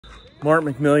Mark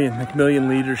McMillian, McMillian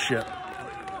Leadership.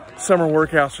 Summer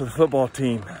workouts for the football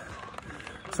team.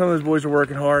 Some of those boys are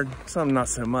working hard, some not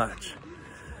so much.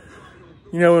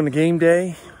 You know, on a game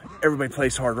day, everybody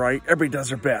plays hard, right? Everybody does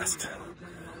their best.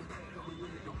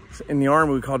 In the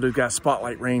Army, we called those guys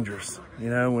Spotlight Rangers. You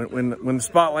know, when the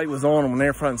spotlight was on them, when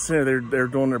they're front and center, they're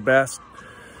doing their best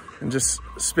and just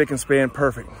spick and span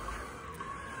perfect.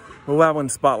 What about when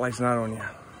the spotlight's not on you?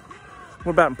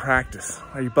 What about in practice?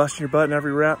 Are you busting your butt in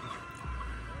every rep?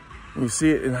 And you see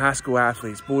it in high school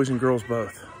athletes, boys and girls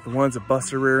both. The ones that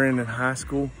bust their rear end in high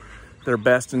school, their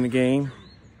best in the game,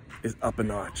 is up a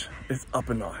notch. It's up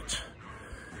a notch.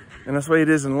 And that's the way it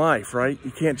is in life, right?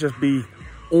 You can't just be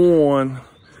on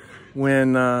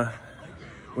when the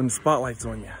spotlight's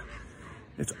on you.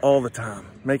 It's all the time.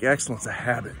 Make excellence a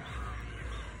habit.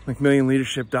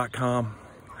 McMillionLeadership.com.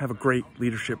 Have a great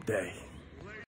leadership day.